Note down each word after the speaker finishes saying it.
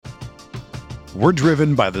We're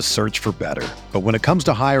driven by the search for better. But when it comes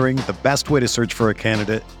to hiring, the best way to search for a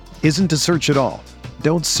candidate isn't to search at all.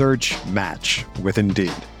 Don't search, match with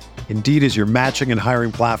Indeed. Indeed is your matching and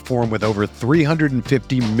hiring platform with over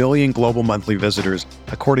 350 million global monthly visitors,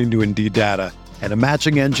 according to Indeed data, and a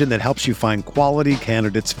matching engine that helps you find quality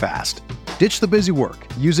candidates fast. Ditch the busy work.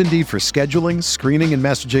 Use Indeed for scheduling, screening, and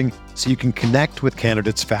messaging so you can connect with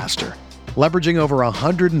candidates faster. Leveraging over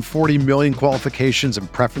 140 million qualifications and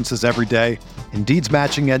preferences every day, Indeed's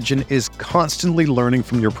matching engine is constantly learning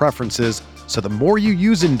from your preferences, so the more you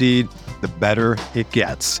use Indeed, the better it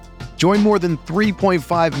gets. Join more than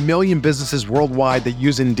 3.5 million businesses worldwide that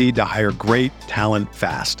use Indeed to hire great talent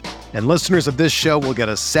fast. And listeners of this show will get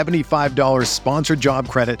a $75 sponsored job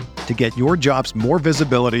credit to get your jobs more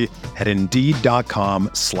visibility at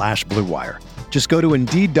Indeed.com/Blue Wire. Just go to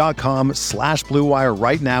Indeed.com/Blue Wire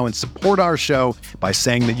right now and support our show by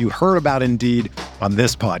saying that you heard about Indeed on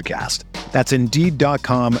this podcast. That's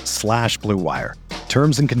Indeed.com/Blue Wire.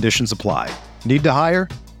 Terms and conditions apply. Need to hire?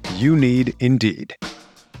 You need Indeed.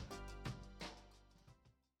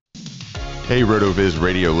 Hey, RotoViz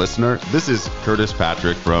radio listener, this is Curtis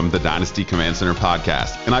Patrick from the Dynasty Command Center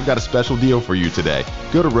podcast, and I've got a special deal for you today.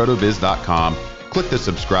 Go to rotoviz.com, click the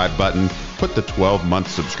subscribe button, put the 12-month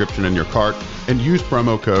subscription in your cart, and use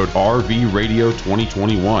promo code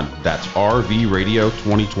RVRadio2021. That's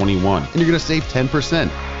RVRadio2021, and you're going to save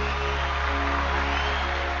 10%.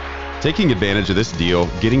 Taking advantage of this deal,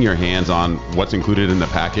 getting your hands on what's included in the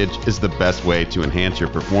package is the best way to enhance your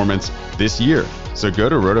performance this year. So go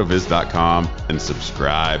to rotoviz.com and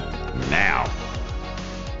subscribe now.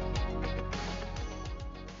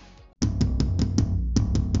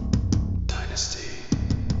 Dynasty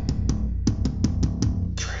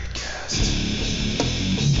Tradecast.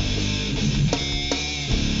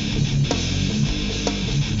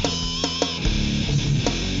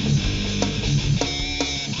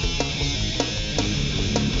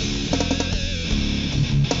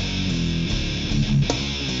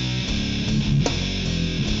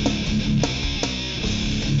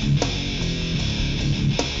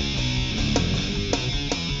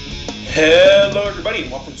 Hello, everybody,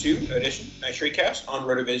 and welcome to Edition Night Tradecast on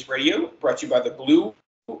RotoViz Radio, brought to you by the Blue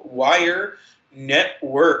Wire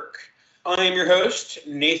Network. I am your host,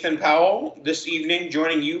 Nathan Powell. This evening,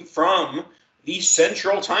 joining you from the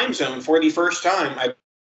Central Time Zone for the first time.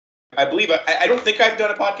 I believe I don't think I've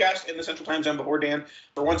done a podcast in the Central Time Zone before, Dan.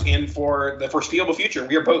 For once, and for the foreseeable future,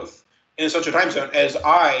 we are both in the Central Time Zone as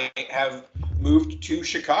I have moved to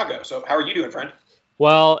Chicago. So, how are you doing, friend?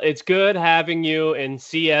 Well, it's good having you in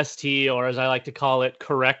CST, or as I like to call it,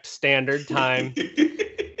 correct standard time.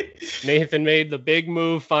 Nathan made the big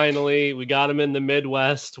move finally. We got him in the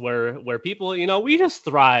Midwest where people, we just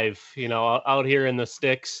thrive, out here in the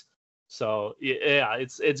sticks. So, yeah,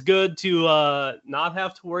 it's good to not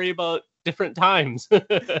have to worry about different times. Yeah,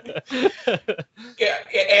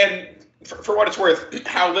 and for what it's worth,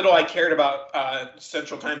 how little I cared about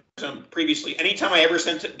Central Time Zone previously. Anytime I ever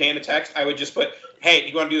sent Dan a text, I would just put, hey,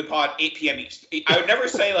 you want to do the pod 8 p.m. East? I would never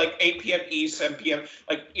say, 8 p.m. East, 7 p.m.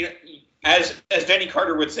 As Denny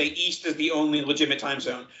Carter would say, East is the only legitimate time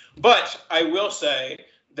zone. But I will say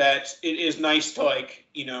that it is nice to,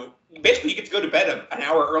 basically you get to go to bed an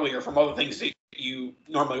hour earlier from all the things that you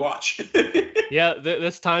normally watch. Yeah,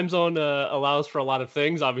 this time zone allows for a lot of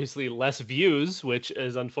things. Obviously, less views, which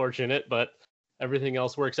is unfortunate, but everything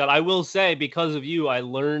else works out. I will say, because of you, I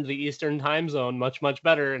learned the Eastern time zone much, much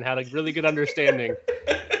better and had a really good understanding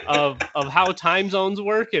of how time zones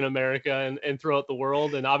work in America and throughout the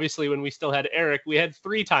world. And obviously, when we still had Eric, we had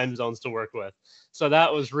 3 time zones to work with. So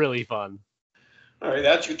that was really fun. All right,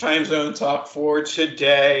 that's your time zone talk for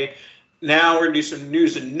today. Now we're going to do some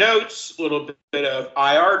news and notes, a little bit of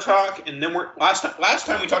IR talk, and then last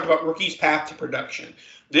time we talked about rookies' path to production.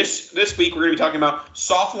 This week we're going to be talking about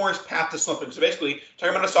sophomores' path to slipping. So basically,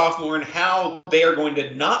 talking about a sophomore and how they are going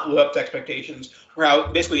to not live up to expectations, or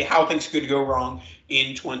how things could go wrong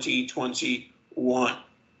in 2021. All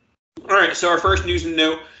right, so our first news and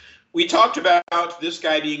note. We talked about this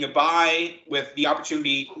guy being a buy with the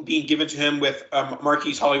opportunity being given to him with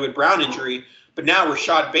Marquise Hollywood Brown injury, but now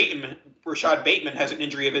Rashad Bateman has an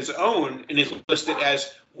injury of his own and is listed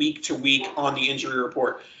as week to week on the injury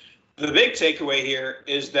report. The big takeaway here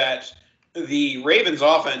is that the Ravens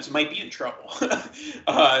offense might be in trouble.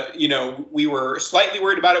 We were slightly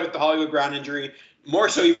worried about it with the Hollywood Brown injury. More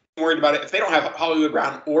so even worried about it if they don't have Hollywood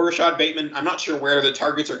Brown or Rashad Bateman. I'm not sure where the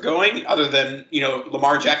targets are going other than,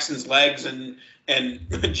 Lamar Jackson's legs and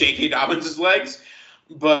J.K. Dobbins' legs.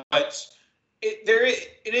 But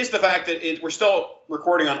It is the fact that we're still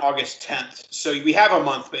recording on August 10th, so we have a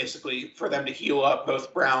month basically for them to heal up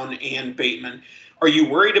both Brown and Bateman. Are you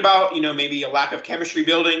worried about maybe a lack of chemistry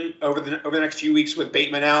building over the next few weeks with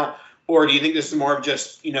Bateman out, or do you think this is more of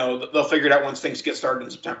just they'll figure it out once things get started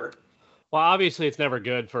in September? Well, obviously, it's never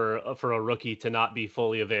good for a rookie to not be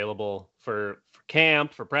fully available for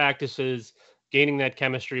camp, for practices, gaining that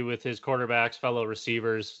chemistry with his quarterbacks, fellow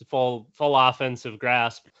receivers, full offensive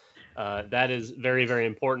grasp. That is very, very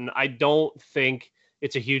important. I don't think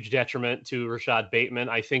it's a huge detriment to Rashad Bateman.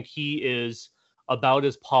 I think he is about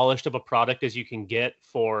as polished of a product as you can get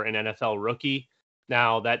for an NFL rookie.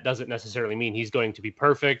 Now, that doesn't necessarily mean he's going to be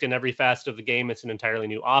perfect in every facet of the game. It's an entirely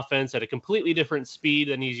new offense at a completely different speed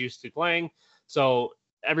than he's used to playing. So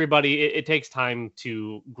everybody, it takes time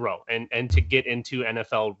to grow and to get into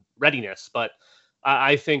NFL readiness. But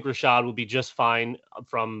I think Rashad will be just fine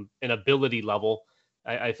from an ability level.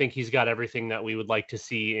 I think he's got everything that we would like to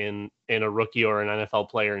see in a rookie or an NFL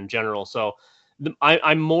player in general. So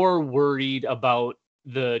I'm more worried about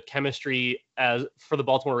the chemistry as for the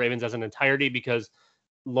Baltimore Ravens as an entirety, because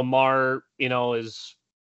Lamar, is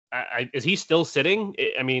he still sitting?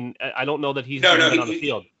 I mean, I don't know that he's on the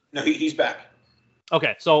field. No, he's back.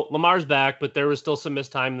 Okay, so Lamar's back, but there was still some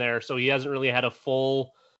missed time there, so he hasn't really had a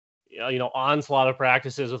full, onslaught of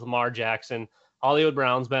practices with Lamar Jackson. Hollywood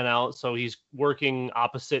Brown's been out, so he's working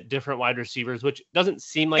opposite different wide receivers, which doesn't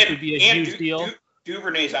seem like would be a huge deal.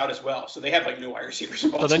 Duvernay's out as well, so they have no wide receivers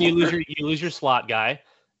in Baltimore. So then you lose your slot guy,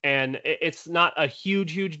 and it's not a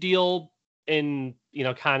huge deal in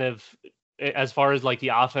kind of as far as like the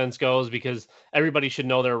offense goes, because everybody should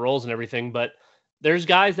know their roles and everything. But there's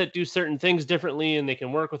guys that do certain things differently, and they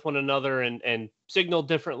can work with one another and signal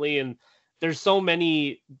differently. And there's so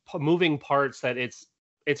many moving parts that it's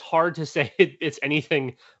hard to say it's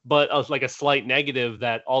anything but like a slight negative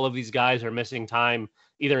that all of these guys are missing time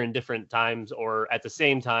either in different times or at the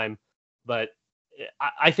same time. But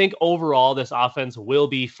I think overall this offense will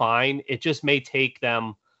be fine. It just may take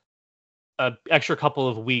them an extra couple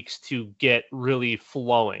of weeks to get really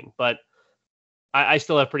flowing, but I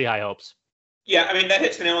still have pretty high hopes. Yeah, I mean, that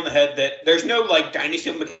hits the nail on the head that there's no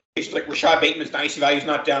dynasty implications, like Rashad Bateman's dynasty value is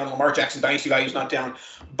not down, Lamar Jackson's dynasty value is not down,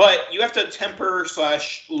 but you have to temper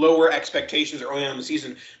 / lower expectations early on in the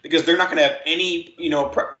season because they're not going to have any,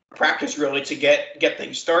 practice really to get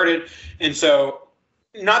things started. And so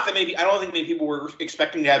not that I don't think many people were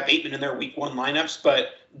expecting to have Bateman in their week 1 lineups, but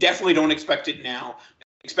definitely don't expect it now.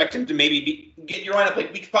 Expect him to maybe get your lineup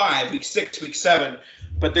like week 5, week 6, week 7.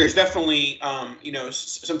 But there's definitely,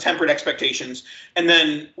 some tempered expectations. And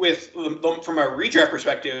then from a redraft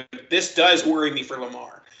perspective, this does worry me for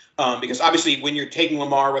Lamar. Because obviously when you're taking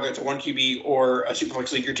Lamar, whether it's a 1 QB or a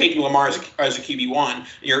Superflex league, you're taking Lamar as a QB1.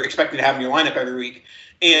 You're expecting to have him in your lineup every week.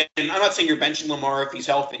 And I'm not saying you're benching Lamar if he's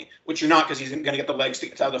healthy, which you're not because he's going to get the legs to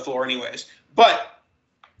get out of the floor anyways. But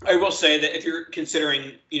I will say that if you're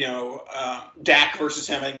considering, Dak versus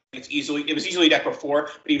him, I think it was easily Dak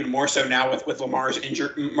before, but even more so now with Lamar's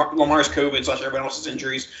Lamar's COVID / everyone else's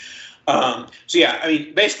injuries. So yeah, I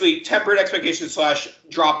mean, basically tempered expectations /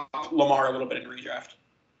 drop Lamar a little bit in redraft.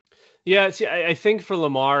 Yeah, see, I think for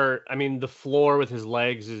Lamar, I mean, the floor with his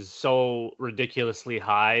legs is so ridiculously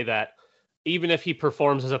high that even if he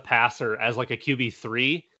performs as a passer as like a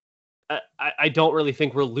QB3, I don't really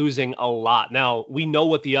think we're losing a lot. Now, we know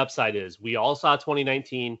what the upside is. We all saw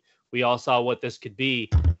 2019. We all saw what this could be,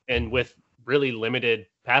 and with really limited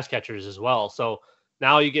pass catchers as well. So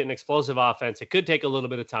now you get an explosive offense. It could take a little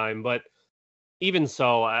bit of time, but even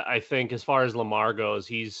so, I think as far as Lamar goes,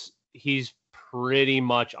 he's pretty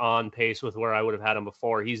much on pace with where I would have had him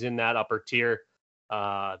before. He's in that upper tier.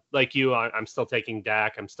 Like you, I'm still taking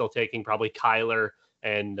Dak. I'm still taking probably Kyler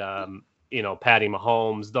and Patty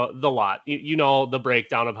Mahomes, the lot. The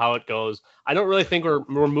breakdown of how it goes. I don't really think we're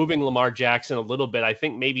moving Lamar Jackson a little bit. I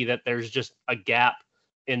think maybe that there's just a gap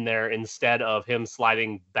in there instead of him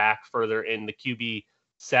sliding back further in the QB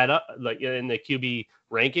setup, like in the QB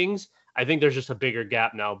rankings. I think there's just a bigger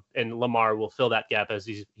gap now, and Lamar will fill that gap as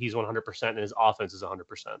he's 100% and his offense is 100%.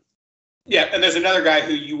 Yeah, and there's another guy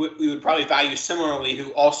who we would probably value similarly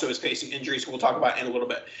who also is facing injuries, who we'll talk about in a little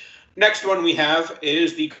bit. Next one we have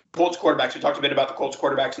is the Colts quarterbacks. We talked a bit about the Colts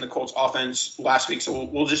quarterbacks and the Colts offense last week, so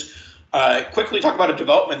we'll just quickly talk about a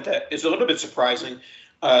development that is a little bit surprising.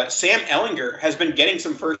 Sam Ehlinger has been getting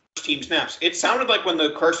some first-team snaps. It sounded like when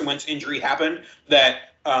the Carson Wentz injury happened that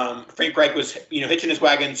Frank Reich was hitching his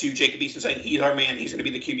wagon to Jacob Eason saying he's our man, he's going to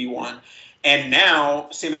be the QB1. And now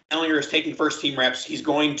Sam Ehlinger is taking first-team reps. He's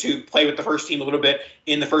going to play with the first team a little bit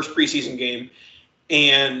in the first preseason game.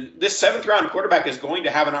 And this 7th-round quarterback is going to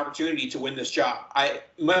have an opportunity to win this job.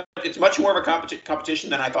 It's much more of a competition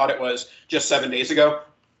than I thought it was just 7 days ago.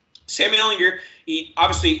 Sam Ehlinger, he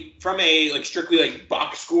obviously from a strictly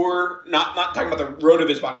box score, not talking about the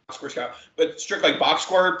RotoViz box score scout, but strict box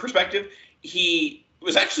score perspective, he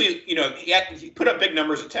was actually, he put up big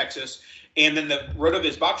numbers at Texas. And then the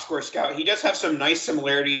RotoViz box score scout, he does have some nice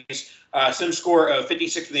similarities. Sim score of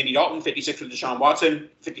 56 with Andy Dalton, 56 with Deshaun Watson,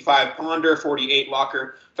 55 Ponder, 48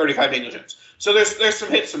 Locker, 35 Daniel Jones. So there's some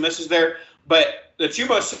hits, some misses there. But the two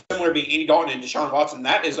most similar being Andy Dalton and Deshaun Watson,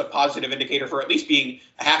 that is a positive indicator for at least being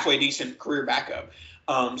a halfway decent career backup.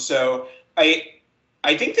 So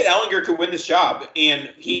I think that Ehlinger could win this job,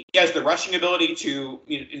 and he has the rushing ability to,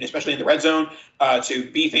 and especially in the red zone,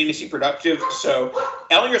 to be fantasy productive. So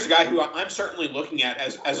Ehlinger's a guy who I'm certainly looking at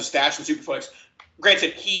as a stash in Superflex.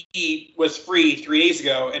 Granted, he was free 3 days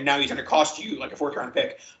ago, and now he's going to cost you like a 4th-round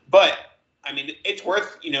pick. But, I mean, it's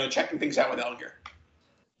worth, checking things out with Ehlinger.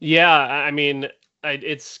 Yeah, I mean,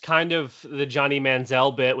 it's kind of the Johnny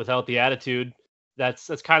Manziel bit without the attitude. That's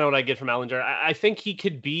kind of what I get from Ehlinger. I think he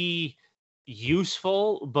could be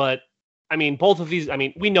useful, but I mean, both of these, I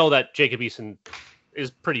mean, we know that Jacob Eason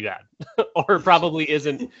is pretty bad or probably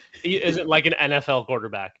isn't like an NFL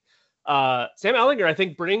quarterback. Sam Ehlinger, I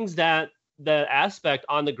think, brings that aspect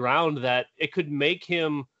on the ground that it could make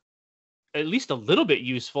him at least a little bit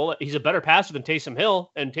useful. He's a better passer than Taysom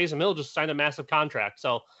Hill, and Taysom Hill just signed a massive contract.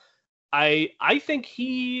 So I think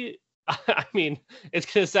I mean,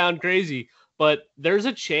 it's going to sound crazy, but there's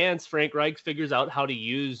a chance Frank Reich figures out how to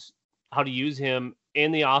use him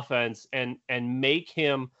in the offense and make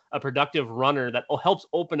him a productive runner that helps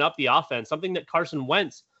open up the offense, something that Carson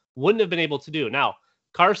Wentz wouldn't have been able to do. Now,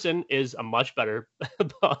 Carson is a much better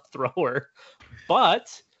thrower,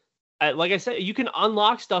 but like I said, you can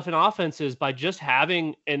unlock stuff in offenses by just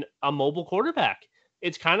having a mobile quarterback.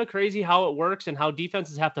 It's kind of crazy how it works and how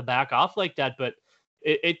defenses have to back off like that, but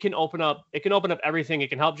it can open up everything. It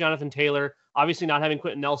can help Jonathan Taylor. Obviously, not having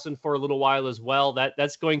Quentin Nelson for a little while as well,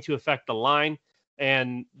 that's going to affect the line.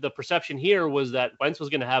 And the perception here was that Wentz was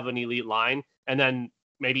going to have an elite line, and then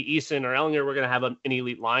maybe Eason or Ehlinger were going to have an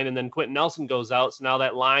elite line, and then Quentin Nelson goes out. So now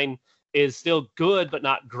that line is still good, but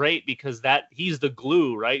not great because he's the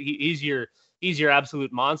glue, right? He's your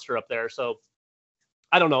absolute monster up there. So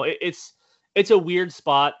I don't know. It's a weird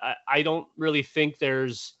spot. I don't really think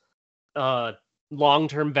there's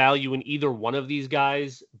long-term value in either one of these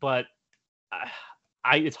guys, but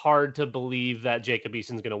it's hard to believe that Jacob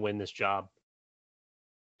Eason's going to win this job.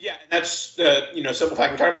 Yeah, that's the simple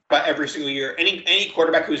fact. We're talking about every single year. Any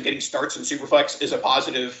quarterback who is getting starts in Superflex is a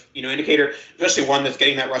positive indicator, especially one that's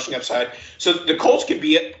getting that rushing upside. So the Colts could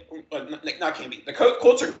be the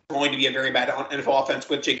Colts are going to be a very bad NFL offense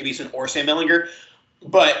with Jacob Eason or Sam Ehlinger,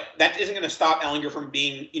 but that isn't going to stop Ehlinger from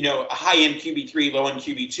being a high-end QB3, low-end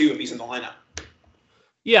QB2 if he's in the lineup.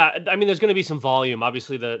 Yeah, I mean, there's going to be some volume.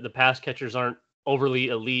 Obviously, the pass catchers aren't overly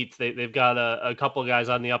elite. They've got a couple of guys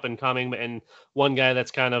on the up and coming, and one guy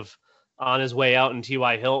that's kind of on his way out in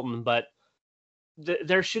T.Y. Hilton. But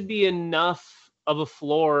there should be enough of a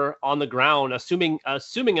floor on the ground, assuming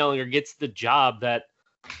Ehlinger gets the job, that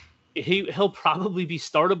he'll probably be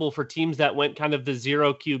startable for teams that went kind of the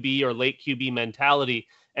zero QB or late QB mentality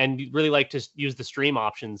and really like to use the stream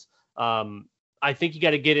options. I think you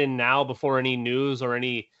got to get in now before any news or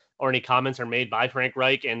any comments are made by Frank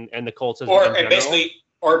Reich and the Colts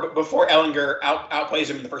or before Ehlinger outplays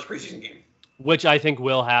him in the first preseason game, which I think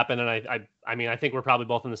will happen. And I mean, I think we're probably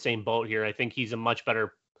both in the same boat here. I think he's a much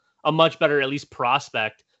better at least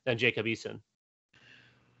prospect than Jacob Eason.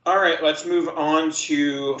 All right, let's move on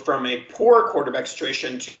from a poor quarterback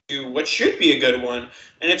situation to what should be a good one,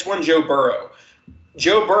 and it's one Joe Burrow.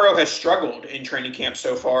 Joe Burrow has struggled in training camp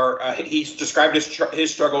so far. He's described his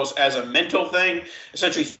struggles as a mental thing,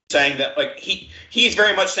 essentially saying that he's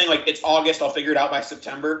very much saying it's August, I'll figure it out by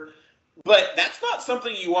September. But that's not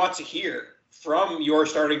something you want to hear from your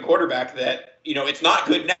starting quarterback, that it's not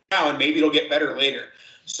good now and maybe it'll get better later.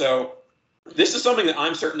 So this is something that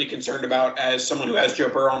I'm certainly concerned about as someone who has Joe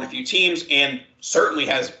Burrow on a few teams and certainly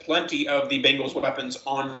has plenty of the Bengals weapons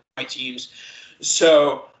on my teams.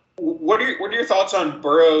 So what are your thoughts on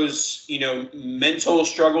Burrow's, mental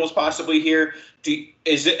struggles possibly here?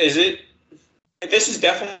 Is it this is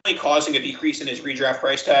definitely causing a decrease in his redraft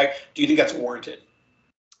price tag? Do you think that's warranted?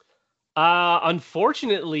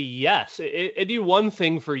 Unfortunately, yes. It'd be one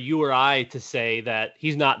thing for you or I to say that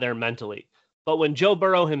he's not there mentally. But when Joe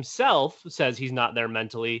Burrow himself says he's not there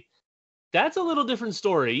mentally, that's a little different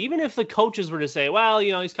story. Even if the coaches were to say, well,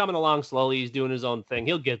 he's coming along slowly, he's doing his own thing,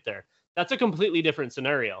 he'll get there. That's a completely different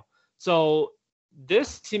scenario. So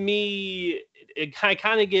this, to me, I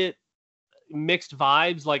kind of get mixed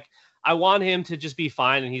vibes. Like, I want him to just be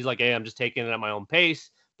fine, and he's like, hey, I'm just taking it at my own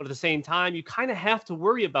pace. But at the same time, you kind of have to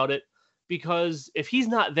worry about it, because if he's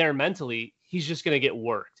not there mentally, he's just going to get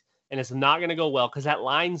worked, and it's not going to go well, because that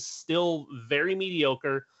line's still very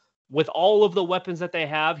mediocre. With all of the weapons that they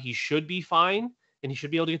have, he should be fine, and he should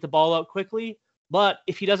be able to get the ball out quickly. But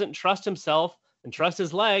if he doesn't trust himself and trust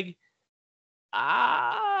his leg,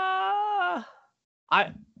 I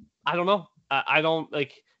don't know. I don't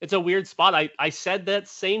like. It's a weird spot. I said that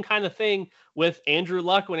same kind of thing with Andrew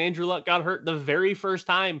Luck when Andrew Luck got hurt the very first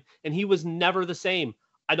time, and he was never the same.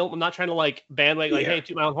 I'm not trying to like bandwagon, like, hey,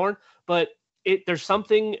 toot my own horn, but there's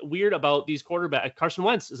something weird about these quarterbacks. Carson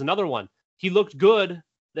Wentz is another one. He looked good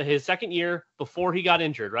his second year before he got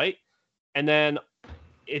injured, right? And then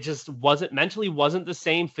it just mentally wasn't the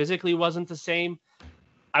same, physically wasn't the same.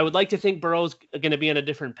 I would like to think Burrow's going to be on a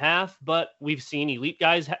different path, but we've seen elite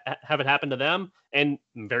guys have it happen to them, and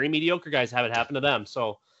very mediocre guys have it happen to them.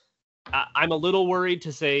 So I'm a little worried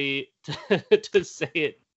to say to say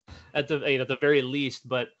it at the very least.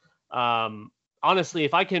 But honestly,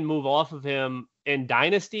 if I can move off of him in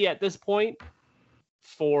Dynasty at this point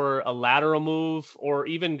for a lateral move, or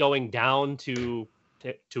even going down to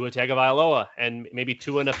Tua Tagovailoa and maybe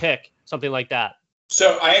Tua and a pick, something like that.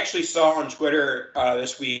 So I actually saw on Twitter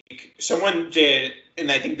this week, someone did, and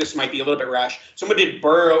I think this might be a little bit rash, someone did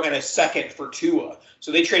Burrow and a second for Tua. So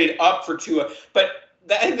they traded up for Tua. But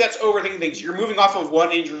I think that's overthinking things. You're moving off of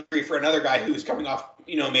one injury for another guy who's coming off,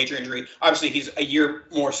 a major injury. Obviously, he's a year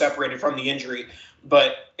more separated from the injury.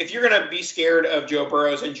 But if you're going to be scared of Joe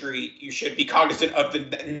Burrow's injury, you should be cognizant of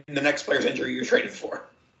the next player's injury you're trading for.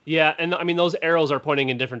 Yeah, and I mean, those arrows are pointing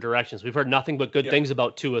in different directions. We've heard nothing but good things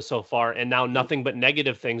about Tua so far, and now nothing but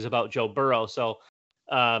negative things about Joe Burrow. So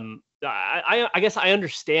I guess I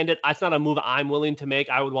understand it. It's not a move I'm willing to make.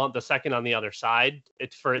 I would want the second on the other side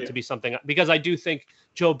for it to be something, because I do think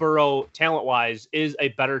Joe Burrow, talent-wise, is a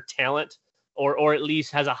better talent, or at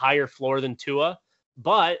least has a higher floor than Tua.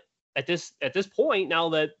 But at this point, now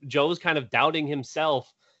that Joe's kind of doubting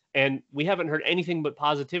himself, and we haven't heard anything but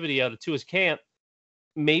positivity out of Tua's camp,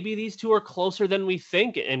 maybe these two are closer than we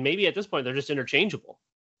think, and maybe at this point they're just interchangeable.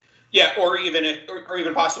 Yeah, or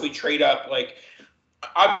even possibly trade up. Like,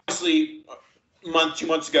 obviously, 2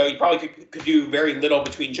 months ago, you probably could do very little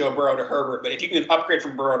between Joe Burrow to Herbert. But if you can upgrade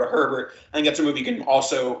from Burrow to Herbert, I think that's a move you can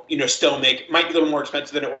also, still make. Might be a little more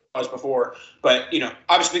expensive than it was before. But,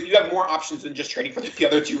 obviously you have more options than just trading for the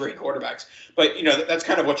other two great quarterbacks. But, that's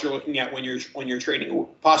kind of what you're looking at when you're trading,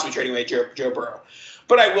 possibly trading away Joe Burrow.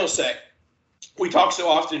 But I will say, we talk so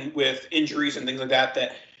often with injuries and things like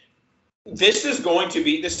that this is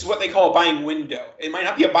what they call a buying window. It might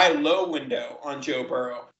not be a buy low window on Joe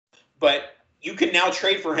Burrow, but you can now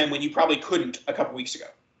trade for him when you probably couldn't a couple weeks ago.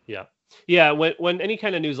 Yeah. Yeah. When any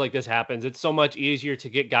kind of news like this happens, it's so much easier to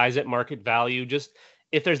get guys at market value. Just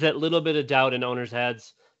if there's that little bit of doubt in owners'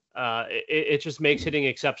 heads, it just makes hitting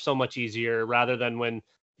accept so much easier, rather than when,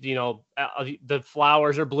 the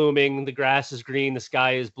flowers are blooming, the grass is green, the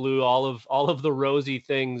sky is blue, all of the rosy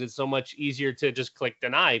things. It's so much easier to just click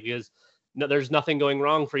deny, because there's nothing going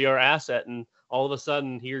wrong for your asset. And all of a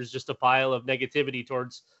sudden, here's just a pile of negativity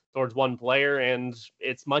towards one player. And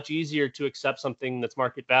it's much easier to accept something that's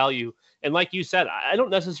market value. And like you said, I don't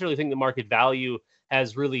necessarily think the market value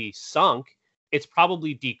has really sunk. It's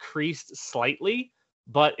probably decreased slightly,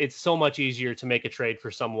 but it's so much easier to make a trade for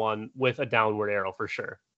someone with a downward arrow for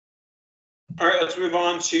sure. All right, let's move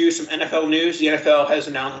on to some NFL news. The NFL has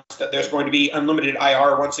announced that there's going to be unlimited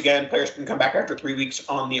IR once again. Players can come back after 3 weeks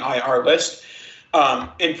on the IR list.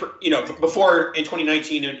 Before in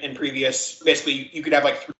 2019 and previous, basically you could have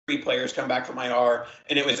like 3 players come back from IR,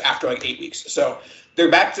 and it was after like 8 weeks. So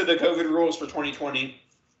they're back to the COVID rules for 2020,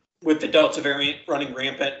 with the Delta variant running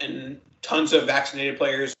rampant and tons of vaccinated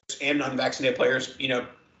players and unvaccinated players,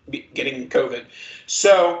 getting COVID.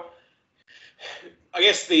 So I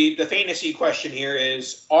guess the fantasy question here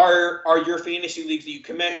is, are your fantasy leagues that you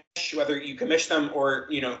commish, whether you commish them or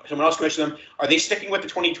someone else commission them, are they sticking with the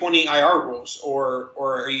 2020 IR rules, or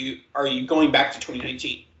are you going back to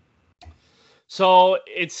 2019? So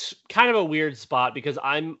it's kind of a weird spot, because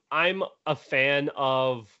I'm a fan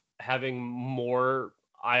of having more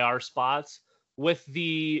IR spots, with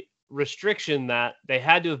the restriction that they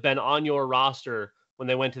had to have been on your roster when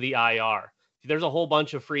they went to the IR. There's a whole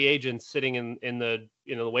bunch of free agents sitting in the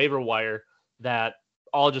the waiver wire that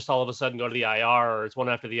all of a sudden go to the IR, or it's one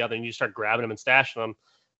after the other, and you start grabbing them and stashing them.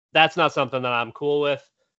 That's not something that I'm cool with.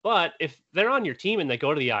 But if they're on your team and they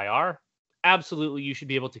go to the IR, absolutely you should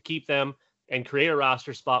be able to keep them and create a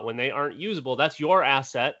roster spot when they aren't usable. That's your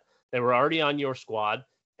asset. They were already on your squad,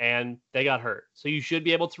 and they got hurt. So you should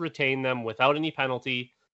be able to retain them without any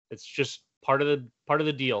penalty. It's just part of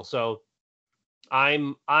the deal. So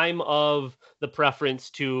I'm of the preference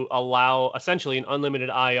to allow essentially an unlimited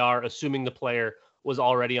IR, assuming the player was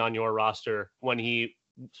already on your roster when he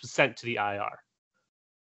was sent to the IR.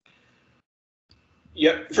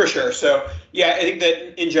 Yep, for sure. So, yeah, I think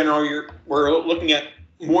that in general, we're looking at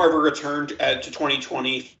more of a return to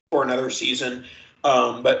 2020 for another season.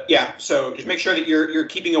 But yeah, so just make sure that you're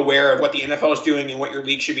keeping aware of what the NFL is doing and what your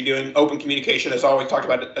league should be doing. Open communication, as always, talked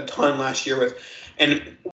about a ton last year with,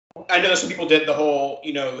 and I know some people did the whole,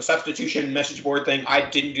 substitution message board thing. I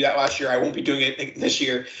didn't do that last year. I won't be doing it this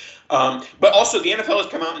year. But also the NFL has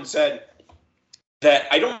come out and said that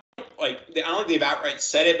I don't think they've outright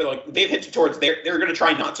said it, but they've hinted towards they're going to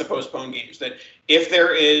try not to postpone games. That if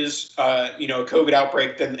there is a COVID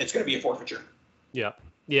outbreak, then it's going to be a forfeiture. Yeah.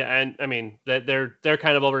 Yeah, and I mean that they're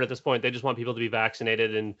kind of over it at this point. They just want people to be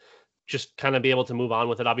vaccinated and just kind of be able to move on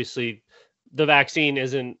with it. Obviously, the vaccine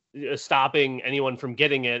isn't stopping anyone from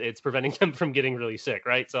getting it; it's preventing them from getting really sick,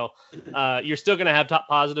 right? So you're still going to have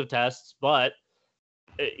positive tests, but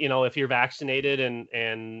if you're vaccinated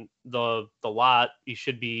and the lot,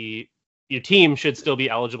 your team should still be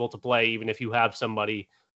eligible to play, even if you have somebody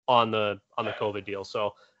on the COVID deal.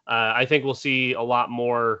 So I think we'll see a lot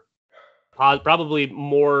more. Probably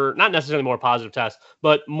more, not necessarily more positive tests,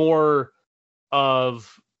 but more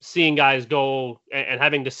of seeing guys go and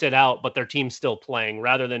having to sit out, but their team's still playing,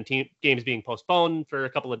 rather than games being postponed for a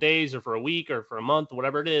couple of days or for a week or for a month,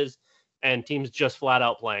 whatever it is, and teams just flat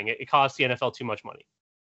out playing. It costs the NFL too much money.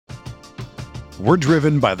 We're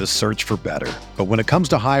driven by the search for better. But when it comes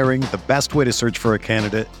to hiring, the best way to search for a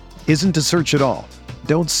candidate isn't to search at all.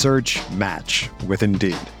 Don't search, match with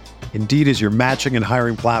Indeed. Indeed is your matching and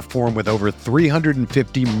hiring platform with over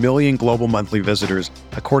 350 million global monthly visitors,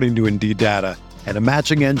 according to Indeed data, and a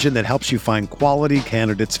matching engine that helps you find quality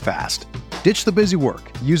candidates fast. Ditch the busy work.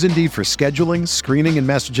 Use Indeed for scheduling, screening, and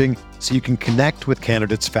messaging so you can connect with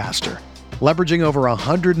candidates faster. Leveraging over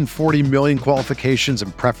 140 million qualifications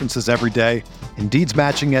and preferences every day, Indeed's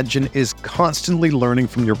matching engine is constantly learning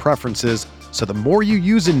from your preferences, so the more you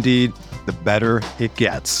use Indeed, the better it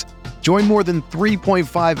gets. Join more than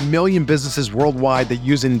 3.5 million businesses worldwide that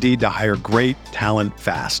use Indeed to hire great talent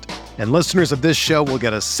fast. And listeners of this show will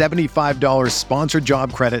get a $75 sponsored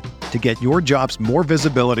job credit to get your jobs more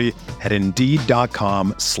visibility at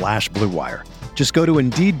Indeed.com/Blue Wire. Just go to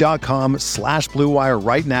Indeed.com/Blue Wire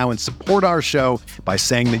right now and support our show by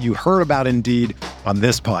saying that you heard about Indeed on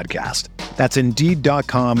this podcast. That's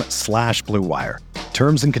Indeed.com/Blue Wire.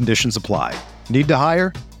 Terms and conditions apply. Need to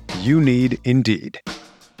hire? You need Indeed.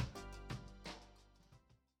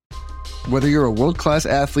 Whether you're a world-class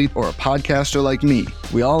athlete or a podcaster like me,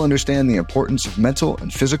 we all understand the importance of mental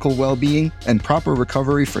and physical well-being and proper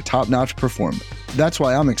recovery for top-notch performance. That's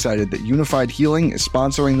why I'm excited that Unified Healing is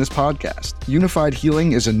sponsoring this podcast. Unified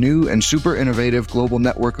Healing is a new and super innovative global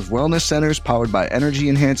network of wellness centers powered by Energy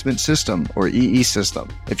Enhancement System, or EE System.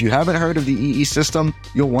 If you haven't heard of the EE System,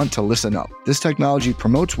 you'll want to listen up. This technology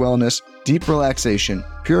promotes wellness, deep relaxation,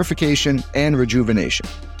 purification, and rejuvenation.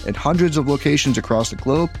 In hundreds of locations across the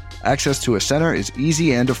globe, access to a center is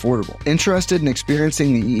easy and affordable. Interested in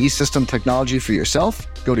experiencing the EE System technology for yourself?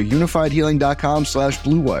 Go to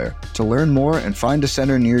unifiedhealing.com/Blue Wire to learn more and find a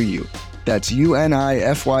center near you. That's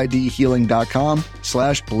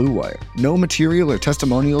UNIFYDhealing.com/Blue Wire. No material or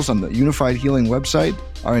testimonials on the Unified Healing website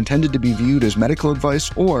are intended to be viewed as medical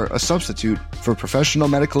advice or a substitute for professional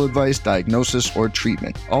medical advice, diagnosis, or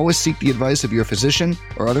treatment. Always seek the advice of your physician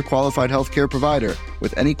or other qualified healthcare provider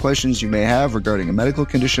with any questions you may have regarding a medical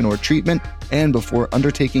condition or treatment and before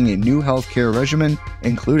undertaking a new healthcare regimen,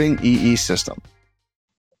 including EE System.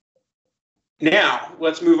 Now,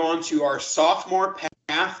 let's move on to our sophomore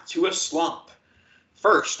path to a slump.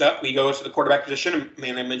 First up, we go to the quarterback position, a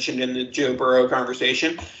man I mentioned in the Joe Burrow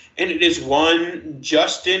conversation, and it is one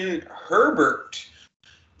Justin Herbert.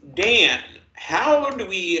 Dan, how do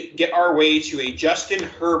we get our way to a Justin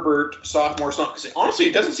Herbert sophomore slump? Because honestly,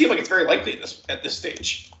 it doesn't seem like it's very likely at this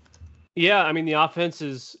stage. Yeah, I mean, the offense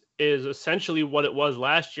is essentially what it was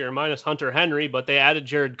last year, minus Hunter Henry, but they added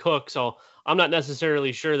Jared Cook, so I'm not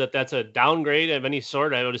necessarily sure that that's a downgrade of any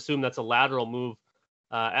sort. I would assume that's a lateral move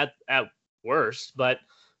at worst. But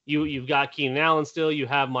you've got Keenan Allen still. You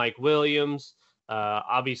have Mike Williams.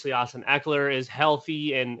 Obviously, Austin Eckler is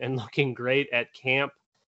healthy and looking great at camp.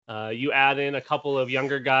 You add in a couple of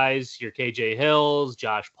younger guys, your KJ Hills,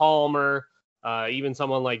 Josh Palmer, even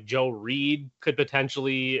someone like Joe Reed could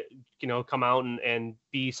potentially, come out and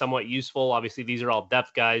be somewhat useful. Obviously, these are all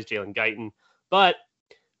depth guys, Jalen Guyton. But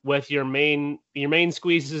with your main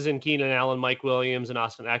squeezes in Keenan Allen, Mike Williams, and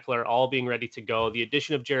Austin Eckler all being ready to go, the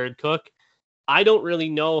addition of Jared Cook, I don't really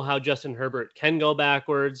know how Justin Herbert can go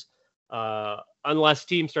backwards unless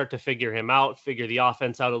teams start to figure him out, figure the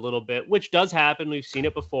offense out a little bit, which does happen. We've seen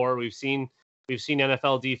it before. We've seen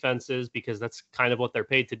NFL defenses, because that's kind of what they're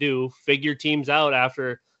paid to do, figure teams out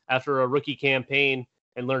after a rookie campaign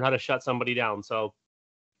and learn how to shut somebody down. So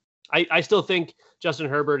I still think Justin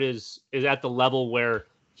Herbert is at the level where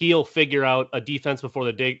he'll figure out a defense before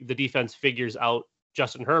the defense figures out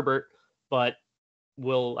Justin Herbert. But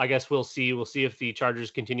we'll see. We'll see if the Chargers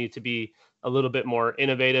continue to be a little bit more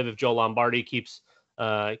innovative, if Joe Lombardi keeps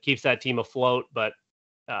that team afloat. But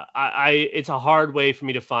it's a hard way for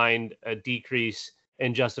me to find a decrease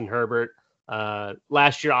in Justin Herbert.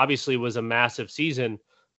 Last year obviously was a massive season,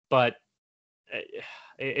 but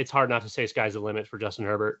it's hard not to say sky's the limit for Justin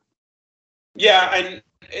Herbert. Yeah,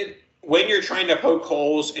 and when you're trying to poke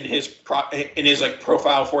holes in his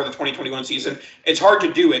profile for the 2021 season, it's hard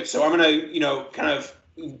to do it. So I'm gonna kind of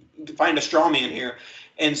find a straw man here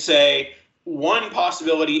and say one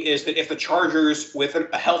possibility is that if the Chargers with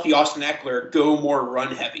a healthy Austin Eckler go more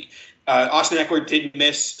run heavy. Austin Eckler did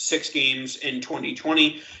miss 6 games in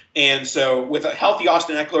 2020, and so with a healthy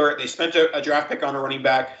Austin Eckler, they spent a draft pick on a running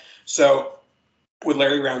back. So with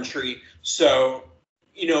Larry Roundtree, so.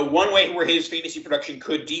 One way where his fantasy production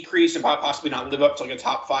could decrease and possibly not live up to like a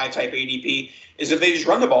top 5 type ADP is if they just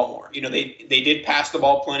run the ball more. They did pass the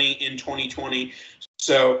ball plenty in 2020.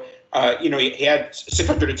 So, he had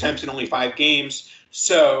 600 attempts in only 5 games.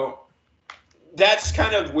 So that's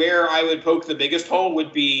kind of where I would poke the biggest hole,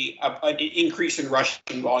 would be an increase in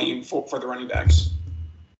rushing volume for the running backs.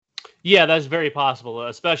 Yeah, that's very possible,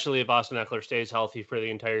 especially if Austin Eckler stays healthy for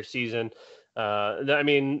the entire season. I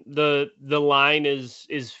mean, the line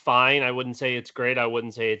is fine. I wouldn't say it's great. I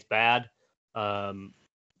wouldn't say it's bad. But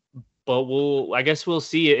I guess we'll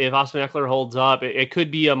see if Austin Eckler holds up. It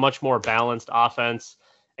could be a much more balanced offense,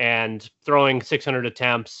 and throwing 600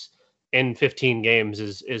 attempts in 15 games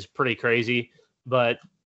is pretty crazy. But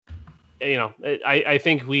I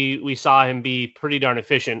think we saw him be pretty darn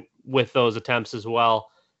efficient with those attempts as well.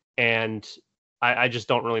 And I just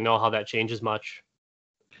don't really know how that changes much.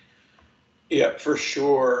 Yeah, for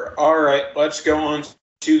sure. All right, let's go on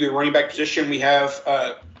to the running back position. We have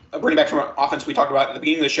a running back from an offense we talked about at the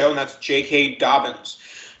beginning of the show, and that's J.K. Dobbins.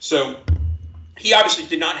 So he obviously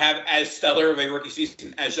did not have as stellar of a rookie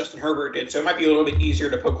season as Justin Herbert did, so it might be a little bit easier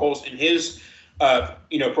to poke holes in his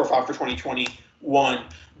profile for 2021.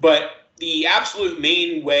 But the absolute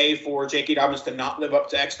main way for J.K. Dobbins to not live up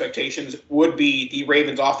to expectations would be the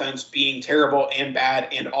Ravens offense being terrible and bad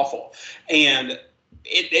and awful. And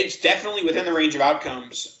it's definitely within the range of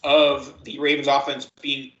outcomes of the Ravens offense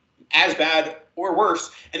being as bad or worse.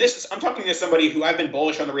 And I'm talking to somebody who I've been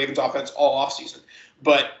bullish on the Ravens offense all offseason.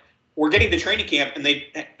 But we're getting to training camp, and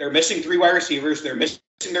they're missing 3 wide receivers. They're missing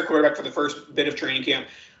their quarterback for the first bit of training camp.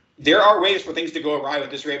 There are ways for things to go awry with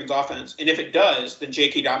this Ravens offense. And if it does, then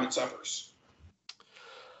J.K. Dobbins suffers.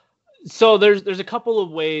 So there's a couple of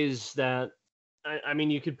ways that, I mean,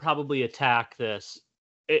 you could probably attack this.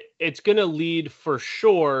 It's going to lead for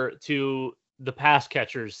sure to the pass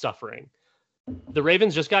catchers suffering. The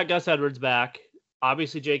Ravens just got Gus Edwards back,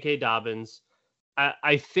 obviously J.K. Dobbins.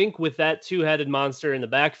 I think with that 2-headed monster in the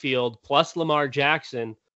backfield, plus Lamar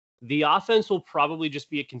Jackson, the offense will probably just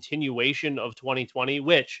be a continuation of 2020,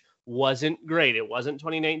 which wasn't great. It wasn't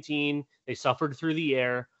 2019. They suffered through the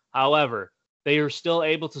air. However, they are still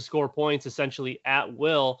able to score points essentially at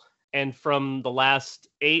will. And from the last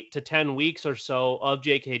 8 to 10 weeks or so of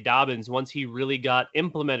J.K. Dobbins, once he really got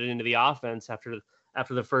implemented into the offense after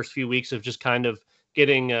the first few weeks of just kind of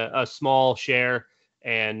getting a small share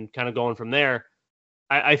and kind of going from there,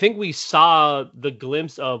 I think we saw the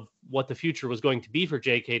glimpse of what the future was going to be for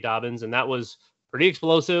J.K. Dobbins, and that was pretty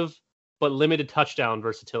explosive, but limited touchdown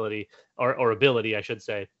versatility or ability, I should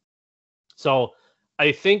say. So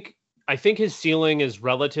I think his ceiling is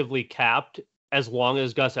relatively capped as long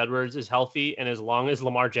as Gus Edwards is healthy and as long as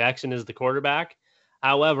Lamar Jackson is the quarterback.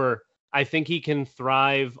 However, I think he can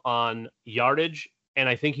thrive on yardage, and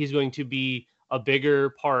I think he's going to be a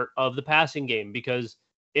bigger part of the passing game, because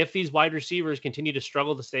if these wide receivers continue to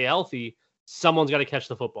struggle to stay healthy, someone's got to catch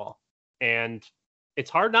the football. And it's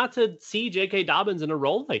hard not to see J.K. Dobbins in a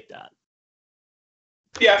role like that.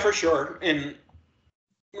 Yeah, for sure. And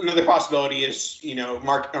another possibility is,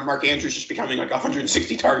 Mark Andrews just becoming like a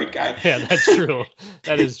 160 target guy. Yeah, that's true.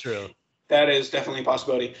 That is true. That is definitely a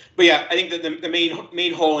possibility. But yeah, I think that the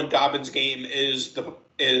main hole in Dobbins' game is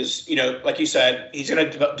like you said, he's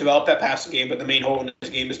going to develop that passing game, but the main hole in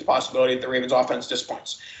his game is the possibility that the Ravens offense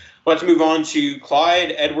disappoints. Let's move on to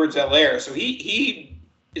Clyde Edwards-Helaire. So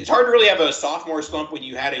it's hard to really have a sophomore slump when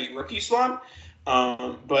you had a rookie slump.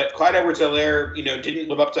 But Clyde Edwards-Helaire, didn't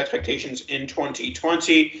live up to expectations in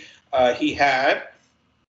 2020. He had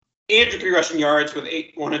 803 rushing yards with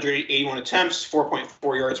 181 attempts,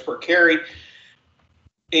 4.4 yards per carry.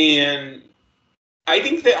 And I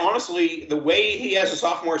think that, honestly, the way he has a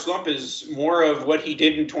sophomore slump is more of what he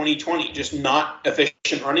did in 2020, just not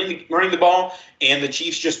efficient running the ball. And the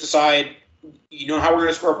Chiefs just decide, how we're going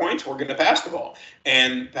to score points? We're going to pass the ball.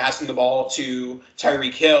 And passing the ball to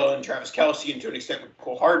Tyreek Hill and Travis Kelce, and to an extent with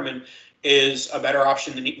Cole Hardman, is a better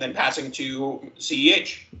option than passing to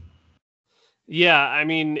CEH. Yeah, I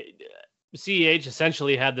mean, CEH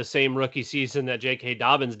essentially had the same rookie season that J.K.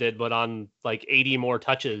 Dobbins did, but on like 80 more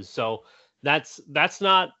touches. So that's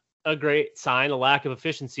not a great sign, a lack of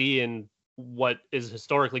efficiency in what is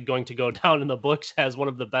historically going to go down in the books as one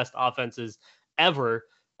of the best offenses ever.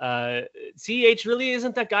 CEH really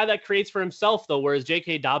isn't that guy that creates for himself, though, whereas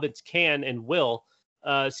J.K. Dobbins can and will.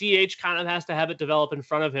 CEH kind of has to have it develop in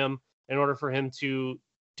front of him in order for him to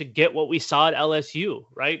get what we saw at LSU,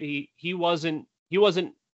 right? He wasn't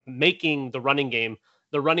making the running game.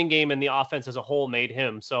 The running game and the offense as a whole made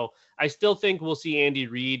him. So I still think we'll see Andy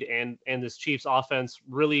Reid and this Chiefs offense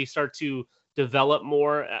really start to develop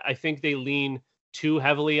more. I think they lean too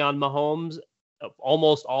heavily on Mahomes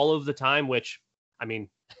almost all of the time, which, I mean,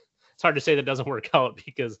 it's hard to say that doesn't work out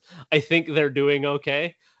because I think they're doing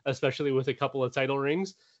okay, especially with a couple of title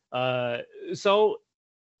rings. So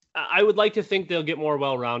I would like to think they'll get more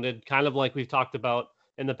well-rounded, kind of like we've talked about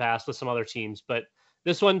in the past with some other teams. But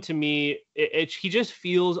this one, to me, he just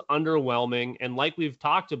feels underwhelming. And like we've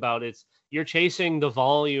talked about, you're chasing the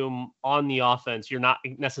volume on the offense. You're not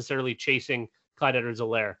necessarily chasing Clyde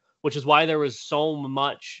Edwards-Helaire, which is why there was so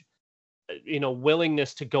much,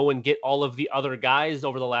 willingness to go and get all of the other guys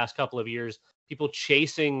over the last couple of years. People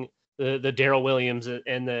chasing the Darrell Williams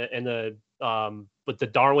and the with the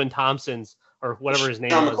Darwin Thompsons or whatever his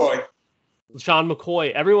name was. Sean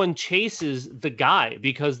McCoy. Everyone chases the guy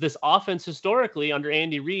because this offense historically under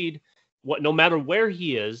Andy Reid, no matter where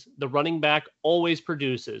he is, the running back always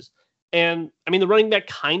produces. And I mean, the running back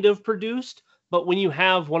kind of produced, but when you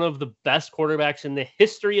have one of the best quarterbacks in the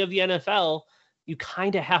history of the NFL, you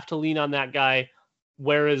kind of have to lean on that guy.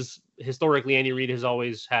 Whereas historically, Andy Reid has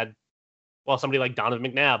always had, somebody like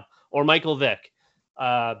Donovan McNabb or Michael Vick.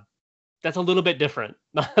 That's a little bit different.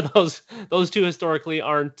 Those two historically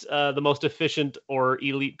aren't the most efficient or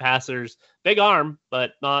elite passers. Big arm,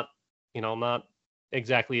 but not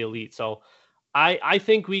exactly elite. So I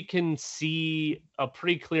think we can see a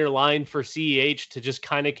pretty clear line for CEH to just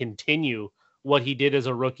kind of continue what he did as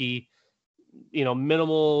a rookie,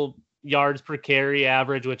 minimal yards per carry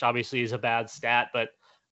average, which obviously is a bad stat, but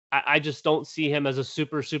I just don't see him as a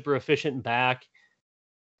super, super efficient back.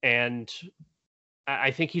 And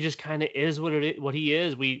I think he just kind of is what he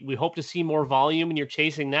is. We hope to see more volume, and you're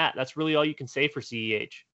chasing that. That's really all you can say for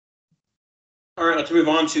CEH. All right, let's move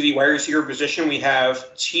on to the wide receiver position. We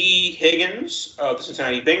have T. Higgins of the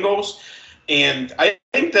Cincinnati Bengals. And I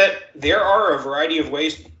think that there are a variety of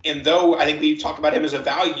ways, and though I think we talked about him as a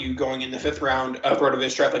value going in the 5th round of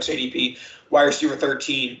RotoViz Traflex ADP, wide receiver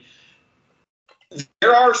 13,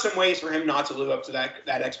 there are some ways for him not to live up to that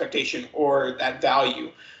expectation or that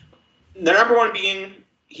value. The number one being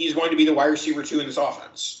he's going to be the wide receiver 2 in this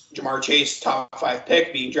offense. Ja'Marr Chase, top 5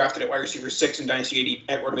 pick, being drafted at wide receiver 6 in Dynasty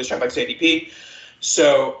at RotoViz Traflex ADP.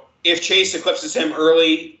 So if Chase eclipses him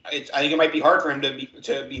early, I think it might be hard for him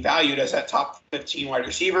to be valued as that top 15 wide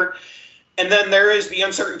receiver. And then there is the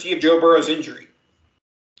uncertainty of Joe Burrow's injury.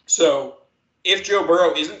 So if Joe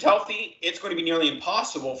Burrow isn't healthy, it's going to be nearly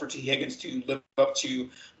impossible for T. Higgins to live up to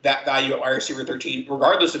that value at wide receiver 13,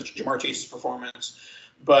 regardless of Ja'Marr Chase's performance.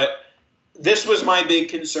 But this was my big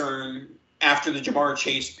concern after the Ja'Marr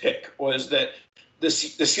Chase pick, was that the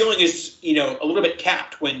ceiling is, a little bit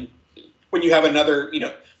capped when you have another,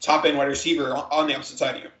 top end wide receiver on the opposite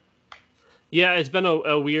side of you. Yeah, it's been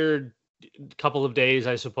a weird couple of days,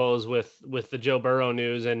 I suppose, with the Joe Burrow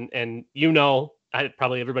news, and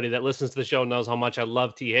probably everybody that listens to the show knows how much I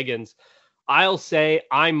love T. Higgins. I'll say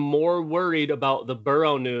I'm more worried about the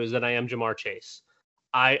Burrow news than I am Ja'Marr Chase.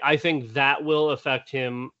 I think that will affect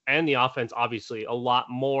him and the offense, obviously, a lot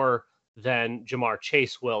more than Ja'Marr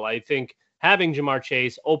Chase will. I think having Ja'Marr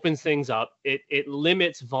Chase opens things up. It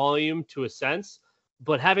limits volume to a sense,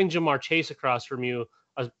 but having Ja'Marr Chase across from you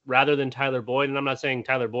rather than Tyler Boyd, and I'm not saying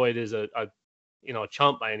Tyler Boyd is a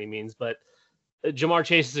chump by any means, but Ja'Marr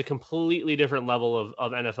Chase is a completely different level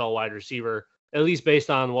of NFL wide receiver, at least based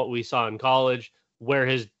on what we saw in college, where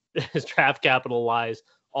his draft capital lies,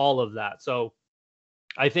 all of that. So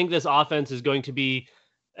I think this offense is going to be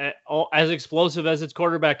as explosive as its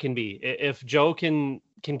quarterback can be. If Joe can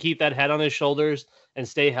keep that head on his shoulders and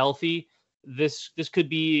stay healthy, this could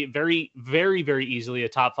be very, very, very easily a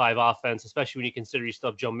top 5 offense, especially when you consider you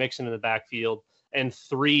still have Joe Mixon in the backfield and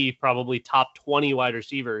 3 probably top 20 wide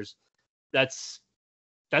receivers. That's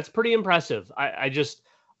pretty impressive.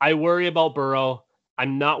 I worry about Burrow.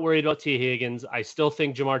 I'm not worried about T. Higgins. I still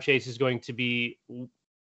think Ja'Marr Chase is going to be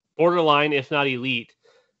borderline, if not elite.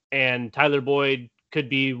 And Tyler Boyd could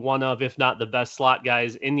be one of, if not the best slot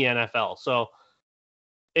guys in the NFL. So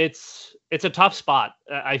it's a tough spot.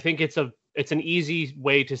 I think it's an easy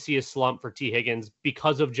way to see a slump for T. Higgins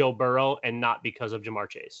because of Joe Burrow and not because of Ja'Marr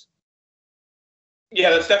Chase. Yeah,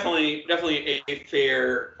 that's definitely a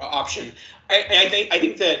fair option. I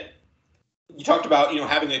think that you talked about,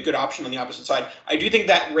 having a good option on the opposite side. I do think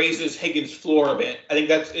that raises Higgins' floor a bit. I think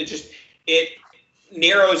it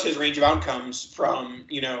narrows his range of outcomes from,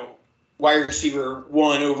 wide receiver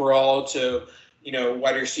 1 overall to,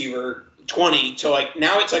 wide receiver 20 to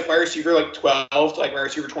now it's wide receiver 12 to wide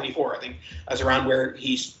receiver 24. I think that's around where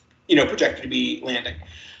he's, projected to be landing.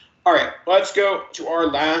 All right, let's go to our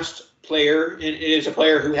last player. It is a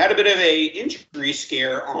player who had a bit of a injury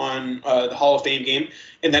scare on the Hall of Fame game,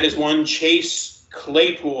 and that is one Chase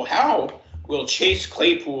Claypool. How will Chase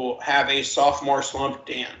Claypool have a sophomore slump,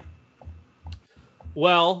 Dan?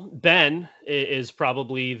 Well, Ben is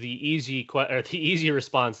probably the easy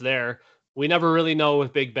response there. We never really know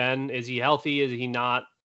with Big Ben. Is he healthy? Is he not?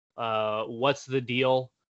 What's the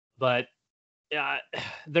deal? But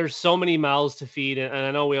there's so many mouths to feed, and I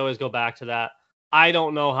know we always go back to that. I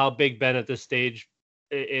don't know how Big Ben at this stage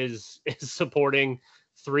is supporting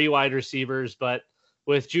 3 wide receivers, but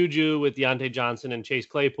with Juju, with Deontay Johnson, and Chase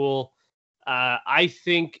Claypool, I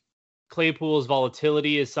think Claypool's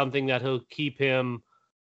volatility is something that he'll keep him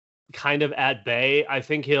kind of at bay. I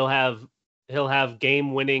think he'll have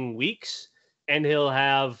game-winning weeks and he'll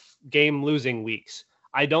have game-losing weeks.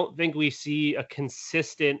 I don't think we see a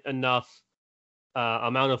consistent enough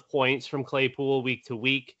amount of points from Claypool week to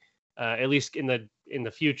week. At least in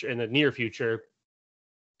the future, in the near future.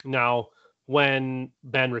 Now, when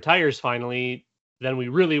Ben retires finally, then we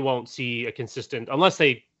really won't see a consistent, unless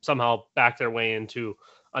they somehow back their way into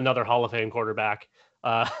another Hall of Fame quarterback,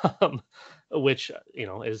 which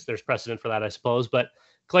there's precedent for that, I suppose. But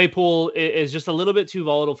Claypool is just a little bit too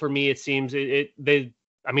volatile for me. It seems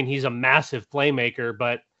he's a massive playmaker,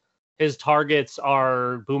 but his targets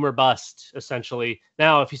are boom or bust, essentially.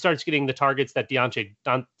 Now, if he starts getting the targets that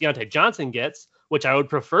Deontay Johnson gets, which I would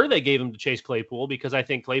prefer they gave him to Chase Claypool, because I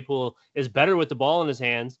think Claypool is better with the ball in his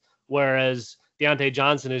hands, whereas Deontay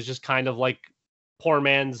Johnson is just kind of like poor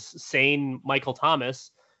man's sane Michael Thomas.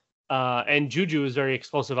 And Juju is very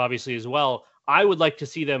explosive, obviously, as well. I would like to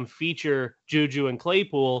see them feature Juju and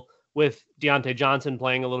Claypool with Deontay Johnson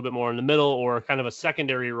playing a little bit more in the middle or kind of a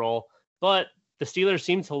secondary role. But the Steelers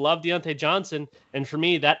seem to love Deontay Johnson, and for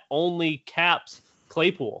me, that only caps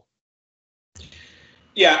Claypool.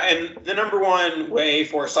 Yeah, and the number one way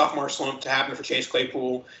for a sophomore slump to happen for Chase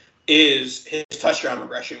Claypool is his touchdown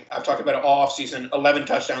regression. I've talked about it all offseason, 11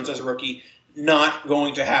 touchdowns as a rookie. Not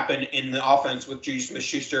going to happen in the offense with Juju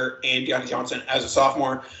Smith-Schuster and Deontay Johnson as a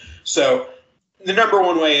sophomore. So the number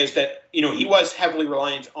one way is that, he was heavily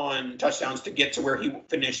reliant on touchdowns to get to where he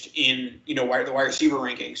finished in, the wide receiver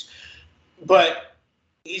rankings. But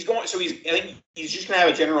I think he's just going to have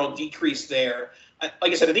a general decrease there.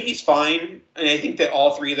 Like I said, I think he's fine. And I think that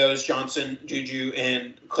all 3 of those, Johnson, Juju,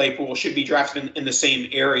 and Claypool, should be drafted in the same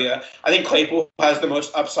area. I think Claypool has the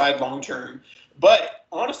most upside long-term. But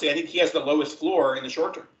honestly, I think he has the lowest floor in the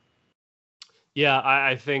short term. Yeah,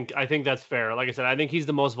 I think that's fair. Like I said, I think he's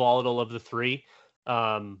the most volatile of the 3.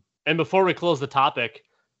 And before we close the topic,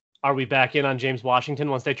 are we back in on James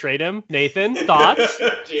Washington once they trade him? Nathan, thoughts?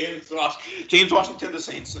 James Washington, the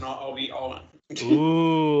Saints, and I'll be all in.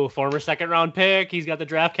 Ooh, former second-round pick. He's got the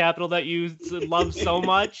draft capital that you love so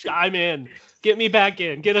much. I'm in. Get me back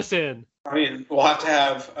in. Get us in. I mean, we'll have to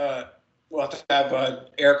have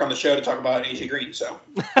Eric on the show to talk about AJ Green. So.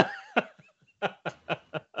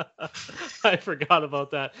 I forgot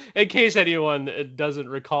about that. In case anyone doesn't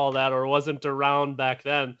recall that or wasn't around back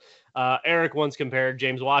then, Eric once compared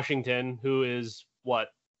James Washington, who is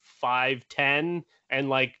 5'10"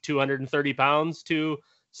 and 230 pounds, to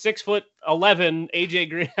 6'11" AJ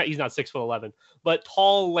Green. He's not 6'11", but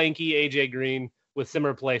tall, lanky AJ Green with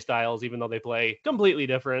similar play styles, even though they play completely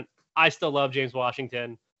different. I still love James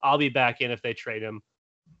Washington. I'll be back in if they trade him.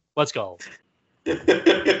 Let's go.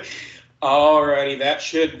 Alrighty, that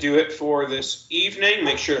should do it for this evening.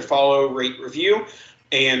 Make sure to follow, rate, review,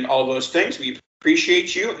 and all those things. We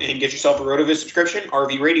Appreciate you, and get yourself a RotoViz subscription.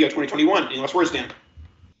 RV Radio 2021. Any last words, Dan?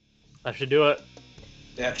 That should do it.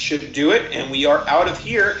 That should do it, and we are out of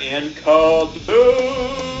here. And kaboosh!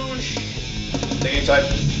 Stay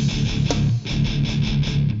inside.